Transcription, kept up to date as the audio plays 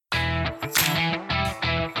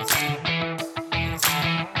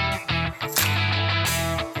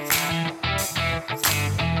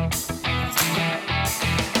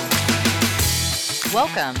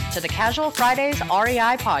Welcome to the Casual Fridays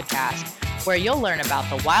REI podcast, where you'll learn about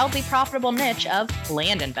the wildly profitable niche of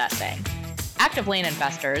land investing. Active land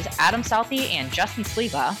investors Adam Southey and Justin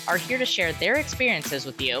Sleva are here to share their experiences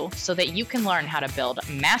with you so that you can learn how to build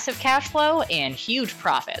massive cash flow and huge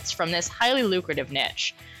profits from this highly lucrative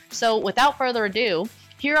niche. So without further ado,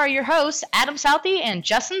 here are your hosts, Adam Southey and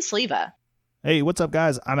Justin Sleva. Hey, what's up,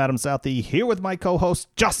 guys? I'm Adam Southey here with my co-host,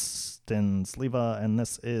 Justin Sleva, and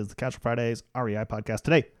this is the Casual Fridays REI podcast.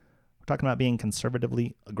 Today, we're talking about being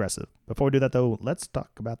conservatively aggressive. Before we do that, though, let's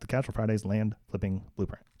talk about the Casual Fridays land flipping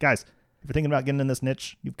blueprint. Guys, if you're thinking about getting in this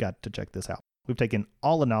niche, you've got to check this out. We've taken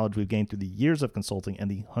all the knowledge we've gained through the years of consulting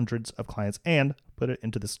and the hundreds of clients and put it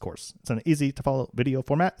into this course. It's an easy-to-follow video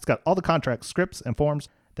format. It's got all the contracts, scripts, and forms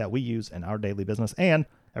that we use in our daily business, and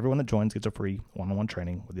everyone that joins gets a free one-on-one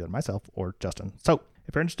training with either myself or Justin. So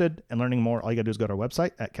if you're interested in learning more, all you got to do is go to our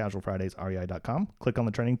website at casualfridaysrei.com, click on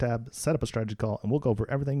the training tab, set up a strategy call, and we'll go over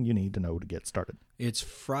everything you need to know to get started. It's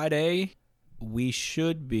Friday. We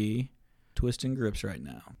should be twisting grips right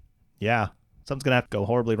now. Yeah, something's going to have to go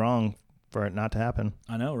horribly wrong for it not to happen.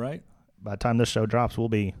 I know, right? By the time this show drops, we'll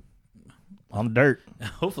be on the dirt.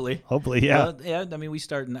 Hopefully, yeah. Yeah, I mean, we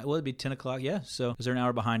start. It'd be 10 o'clock. Yeah, so because they're an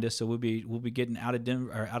hour behind us, so we'll be getting out of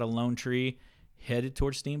Denver or out of Lone Tree, headed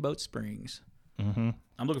towards Steamboat Springs. Mm-hmm.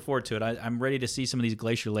 I'm looking forward to it. I'm ready to see some of these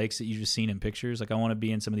glacier lakes that you've just seen in pictures. Like I want to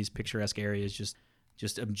be in some of these picturesque areas,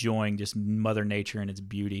 just enjoying just Mother Nature and its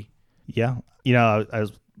beauty. Yeah, you know, I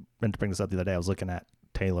was meant to bring this up the other day. I was looking at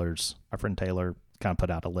Taylor's. Our friend Taylor kind of put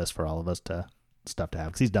out a list for all of us to stuff to have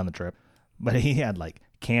because he's done the trip, but he had like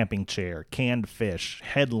camping chair, canned fish,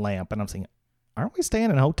 headlamp, and I'm thinking, aren't we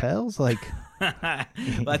staying in hotels? Like, well,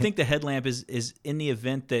 I think the headlamp is in the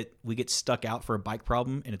event that we get stuck out for a bike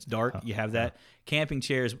problem and it's dark. You have that. Camping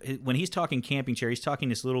chairs. When he's talking camping chair, he's talking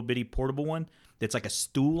this little bitty portable one that's like a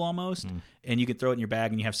stool almost, and you can throw it in your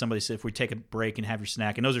bag, and you have somebody sit if we take a break and have your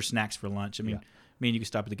snack, and those are snacks for lunch. I mean. You can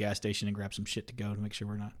stop at the gas station and grab some shit to go to make sure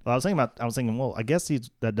we're not. Well, I was thinking, well, I guess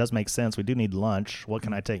that does make sense. We do need lunch. What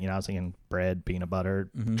can I take? You know, I was thinking bread, peanut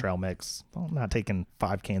butter, trail mix. Well, I'm not taking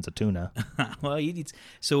 5 cans of tuna. Well,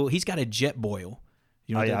 so he's got a jet boil.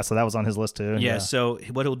 You know so that was on his list too. Yeah, so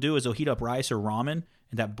what he'll do is he'll heat up rice or ramen,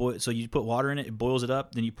 and that so you put water in it, it boils it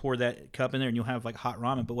up, then you pour that cup in there, and you'll have like hot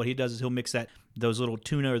ramen. But what he does is he'll mix those little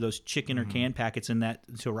tuna or those chicken or canned packets in that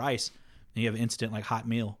to rice, and you have an instant like hot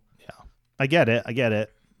meal. I get it,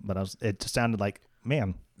 but it just sounded like,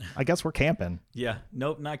 man, I guess we're camping. Yeah,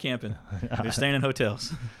 nope, not camping. We're staying in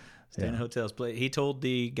hotels. In hotels. He told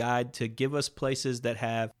the guide to give us places that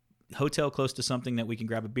have hotel close to something that we can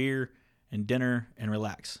grab a beer and dinner and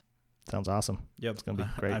relax. Sounds awesome. Yep, it's gonna be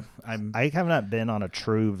great. I have not been on a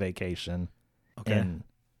true vacation in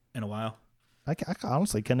a while. I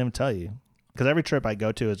honestly couldn't even tell you. Because every trip I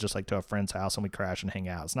go to is just like to a friend's house and we crash and hang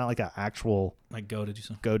out. It's not like an actual go to do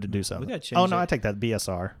something. We gotta change I take that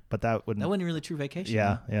BSR, but that wasn't really true vacation.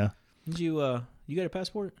 Yeah, huh? yeah. Did you got a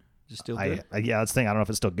passport? Is it still good? That's the thing. I don't know if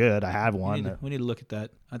it's still good. I have one. We need to look at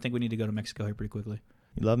that. I think we need to go to Mexico here pretty quickly.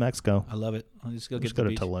 You love Mexico? I love it. I'll just go to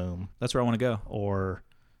Tulum. That's where I want to go. Or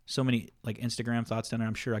so many like Instagram thoughts down there.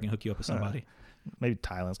 I'm sure I can hook you up with somebody. Maybe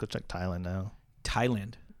Thailand. Let's go check Thailand now.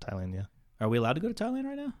 Thailand, yeah. Are we allowed to go to Thailand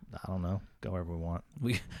right now? I don't know. Go wherever we want.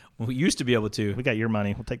 We used to be able to. We got your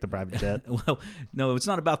money. We'll take the private jet. Well, no, it's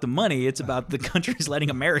not about the money. It's about the countries letting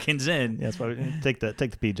Americans in. Yeah, that's why we take the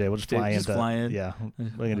PJ. We'll just fly in. Yeah. What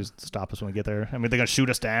are they going to do? Stop us when we get there? I mean, they're going to shoot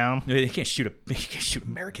us down. They can't shoot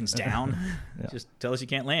Americans down. Yeah. Just tell us you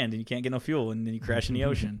can't land and you can't get no fuel and then you crash in the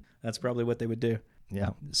ocean. That's probably what they would do. Yeah.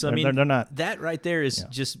 So, I mean, they're not. That right there is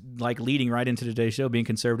just like leading right into today's show, being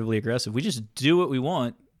conservatively aggressive. We just do what we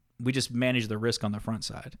want. We just manage the risk on the front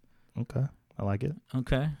side. Okay. I like it.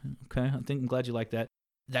 Okay. I'm glad you like that.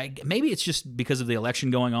 Maybe it's just because of the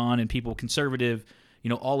election going on and people conservative,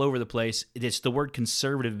 all over the place. It's the word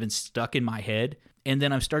conservative been stuck in my head. And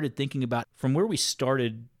then I've started thinking about from where we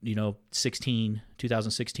started,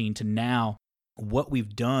 2016 to now, what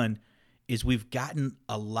we've done is we've got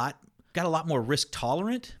a lot more risk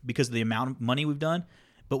tolerant because of the amount of money we've done,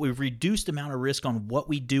 but we've reduced the amount of risk on what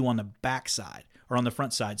we do on the backside. Or on the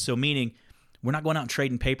front side. So meaning we're not going out and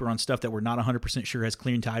trading paper on stuff that we're not 100% sure has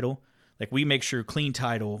clean title. Like we make sure clean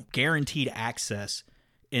title, guaranteed access.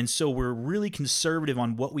 And so we're really conservative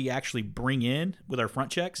on what we actually bring in with our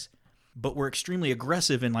front checks, but we're extremely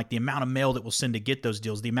aggressive in like the amount of mail that we'll send to get those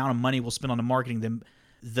deals, the amount of money we'll spend on the marketing,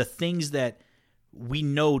 the things that we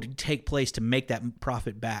know to take place to make that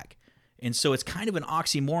profit back. And so it's kind of an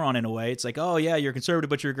oxymoron in a way. It's like, oh yeah, you're conservative,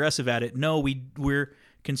 but you're aggressive at it. No, we're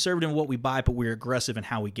conservative in what we buy, but we're aggressive in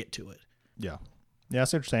how we get to it. Yeah. Yeah, I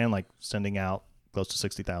see what you're saying, like sending out close to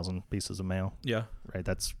 60,000 pieces of mail. Yeah. Right.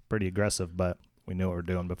 That's pretty aggressive, but we knew what we were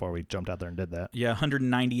doing before we jumped out there and did that. Yeah,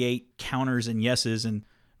 198 counters and yeses, and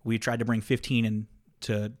we tried to bring 15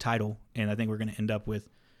 into title, and I think we're going to end up with,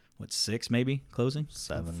 6 maybe closing?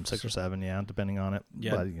 6 or 7, yeah, depending on it.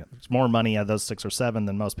 Yeah. But, it's more money out of those 6 or 7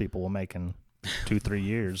 than most people will make in 2-3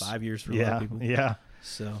 years. 5 years for a yeah, lot of people. Yeah.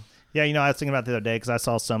 So. Yeah, I was thinking about the other day because I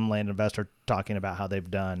saw some land investor talking about how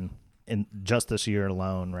they've done in just this year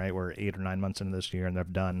alone, right? We're 8 or 9 months into this year, and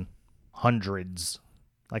they've done hundreds,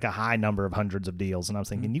 like a high number of hundreds of deals. And I was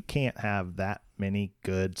thinking, you can't have that many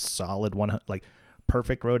good, solid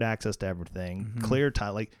perfect road access to everything, clear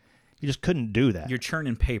title. Like, you just couldn't do that. You're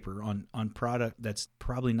churning paper on product that's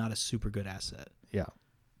probably not a super good asset. Yeah,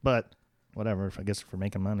 but whatever. I guess if we're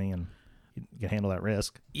making money and you can handle that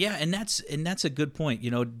risk. Yeah, and that's a good point.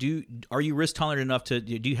 Are you risk tolerant enough do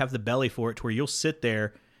you have the belly for it to where you'll sit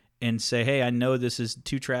there and say, hey, I know this is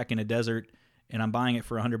 2-track in a desert, and I'm buying it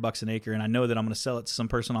for $100 an acre, and I know that I'm going to sell it to some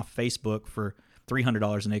person off Facebook for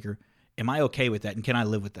 $300 an acre. Am I okay with that, and can I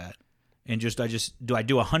live with that? And do I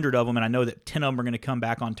do 100 of them, and I know that 10 of them are going to come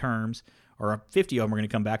back on terms, or 50 of them are going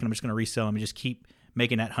to come back, and I'm just going to resell them and just keep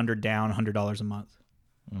making that 100 down, $100 a month.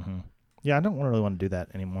 Mm-hmm. Yeah, I don't really want to do that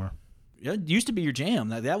anymore. It used to be your jam.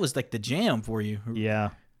 That was like the jam for you.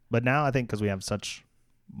 Yeah, but now I think because we have such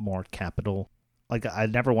more capital, like I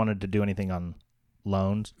never wanted to do anything on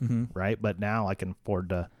loans, right? But now I can afford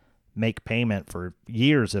to make payment for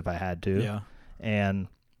years if I had to. Yeah. And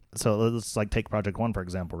so let's take Project One, for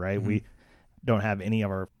example, right? We don't have any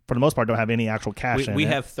of our, for the most part, don't have any actual cash in it. We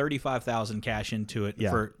have $35,000 cash into it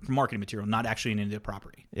for marketing material, not actually into the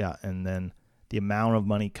property. Yeah, and then the amount of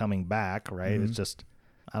money coming back, right? It's just,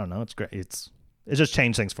 I don't know. It's great. It's just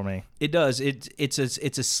changed things for me. It does. It's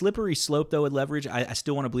a slippery slope though with leverage. I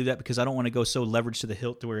still want to believe that because I don't want to go so leveraged to the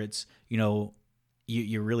hilt to where it's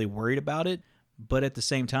you're really worried about it. But at the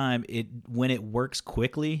same time, when it works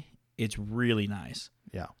quickly, it's really nice.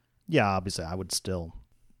 Yeah. Yeah. Obviously, I would still,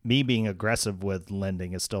 me being aggressive with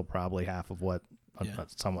lending is still probably half of what a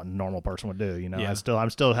somewhat normal person would do. Yeah.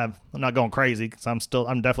 I'm not going crazy because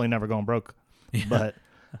I'm definitely never going broke. Yeah. But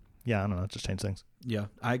yeah, I don't know. It just changed things. Yeah,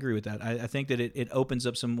 I agree with that. I think that it opens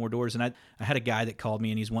up some more doors. And I had a guy that called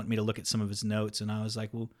me and he's wanting me to look at some of his notes. And I was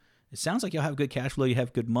like, well, it sounds like you'll have good cash flow. You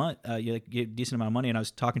have good you get a decent amount of money. And I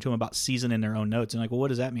was talking to him about seasoning their own notes. And like, well, what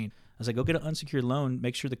does that mean? I was like, go get an unsecured loan.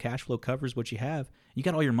 Make sure the cash flow covers what you have. You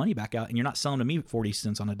got all your money back out and you're not selling to me 40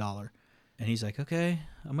 cents on a dollar. And he's like, okay,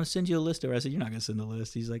 I'm going to send you a list over. I said, you're not going to send the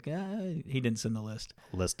list. He's like, he didn't send the list.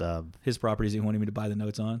 List of his properties he wanted me to buy the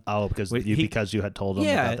notes on. Oh, because you had told him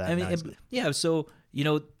about that. I mean, so,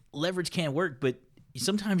 leverage can work, but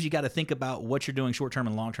sometimes you got to think about what you're doing short-term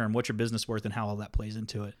and long-term, what's your business worth, and how all that plays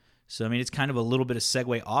into it. So, I mean, it's kind of a little bit of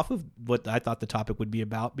segue off of what I thought the topic would be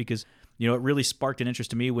about because, it really sparked an interest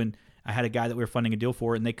to me when I had a guy that we were funding a deal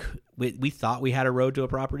for, and we thought we had a road to a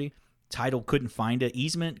property. Title couldn't find an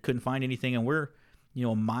easement, couldn't find anything, and we're,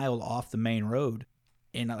 a mile off the main road.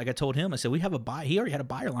 And like I told him, I said, we have a buy. He already had a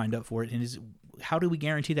buyer lined up for it. And how do we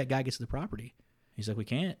guarantee that guy gets the property? He's like, we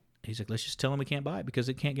can't. He's like, let's just tell him we can't buy it because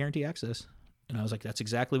it can't guarantee access. And I was like, that's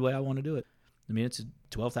exactly the way I want to do it. I mean, it's a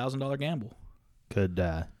 $12,000 gamble. Could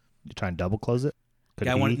you try and double close it? The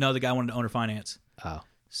guy wanted to owner finance. Oh.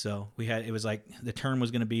 So it was like the term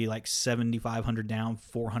was going to be like $7,500 down,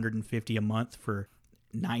 $450 a month for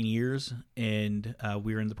 9 years, and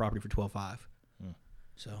we were in the property for $12,500.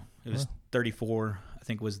 So it was $34,000, I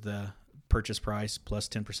think, was the purchase price plus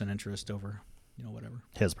 10% interest over, whatever.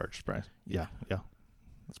 His purchase price. Yeah.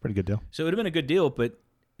 That's a pretty good deal. So it would have been a good deal, but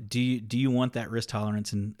do you want that risk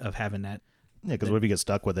tolerance of having that? Yeah, because what if you get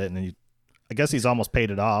stuck with it and then I guess he's almost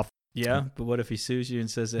paid it off. Yeah, but what if he sues you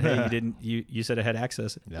and says that, hey, you said I had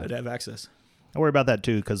access. Yeah. I'd have access. I worry about that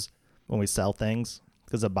too because when we sell things,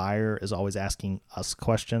 because a buyer is always asking us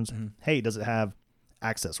questions. Mm-hmm. Hey, does it have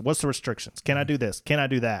access? What's the restrictions? Can I do this? Can I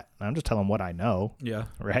do that? And I'm just telling them what I know. Yeah.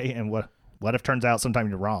 Right. And what if turns out sometimes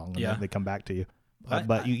you're wrong and they come back to you.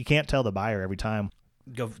 But you can't tell the buyer every time.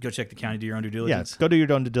 Go check the county, do your own due diligence. Yeah, go do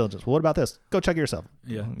your own due diligence. Well, what about this? Go check it yourself.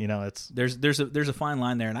 Yeah. It's there's a fine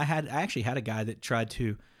line there. And I actually had a guy that tried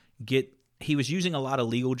to he was using a lot of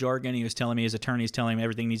legal jargon. He was telling me, his attorney's telling him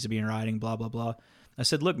everything needs to be in writing, blah, blah, blah. I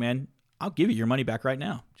said, look, man, I'll give you your money back right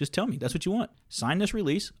now. Just tell me that's what you want. Sign this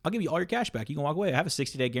release. I'll give you all your cash back. You can walk away. I have a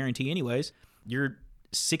 60-day guarantee anyways. You're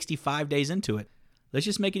 65 days into it. Let's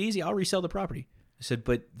just make it easy. I'll resell the property. I said,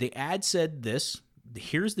 but the ad said this.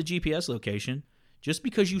 Here's the GPS location. Just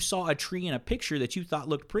because you saw a tree in a picture that you thought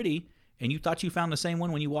looked pretty and you thought you found the same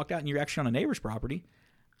one when you walked out and you're actually on a neighbor's property,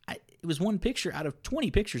 it was one picture out of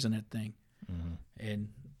 20 pictures in that thing. Mm-hmm. And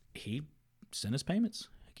he sent us payments.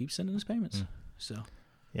 He keeps sending us payments. So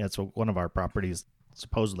Yeah, it's one of our properties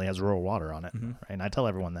supposedly has rural water on it. Right? And I tell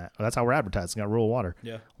everyone that. That's how we're advertising, got rural water.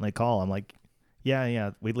 yeah. When they call, I'm like,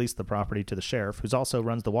 yeah, we leased the property to the sheriff, who's also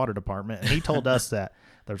runs the water department. And he told us that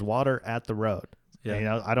there's water at the road. Yeah. And,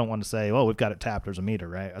 I don't want to say, we've got it tapped. There's a meter,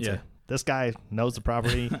 right? I'd Yeah. say, this guy knows the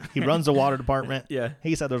property. He runs the water department. Yeah.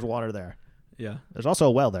 He said there's water there. Yeah. There's also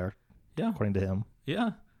a well there, Yeah. according to him.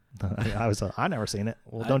 Yeah. I never seen it.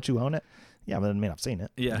 Well, don't you own it? Yeah, but that doesn't mean I've seen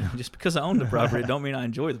it. Yeah. Just because I own the property don't mean I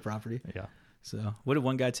enjoy the property. Yeah. So what did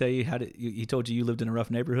one guy tell you? He told you lived in a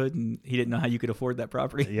rough neighborhood and he didn't know how you could afford that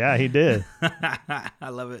property? Yeah, he did. I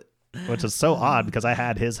love it. Which is so odd because I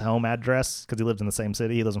had his home address because he lived in the same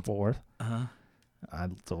city. He lives in Fort Worth. Uh-huh.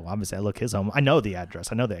 So obviously I look his home. I know the address.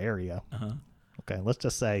 I know the area. Uh-huh. Okay, let's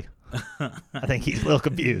just say I think he's a little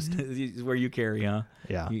confused. It's where you carry, huh?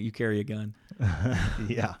 Yeah. You carry a gun.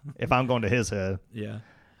 Yeah. If I'm going to his hood. Yeah.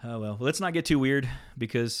 Oh, well, let's not get too weird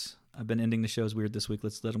because I've been ending the shows weird this week.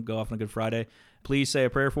 Let's let them go off on a Good Friday. Please say a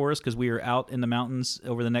prayer for us because we are out in the mountains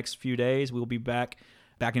over the next few days. We'll be back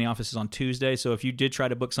in the offices on Tuesday. So if you did try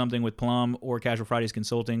to book something with Plum or Casual Fridays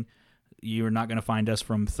Consulting, you are not going to find us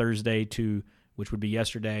from Thursday to, which would be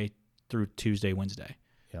yesterday, through Tuesday, Wednesday.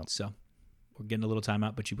 Yep. So we're getting a little time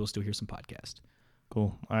out, but you will still hear some podcast.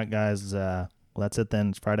 Cool. All right, guys. Well, that's it then.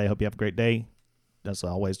 It's Friday. Hope you have a great day. As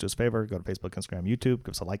always, do us a favor. Go to Facebook, Instagram, YouTube. Give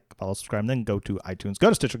us a like, follow, subscribe. And then go to iTunes. Go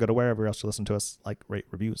to Stitcher. Go to wherever else you listen to us. Like, rate,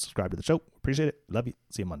 review, subscribe to the show. Appreciate it. Love you.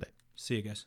 See you Monday. See you guys.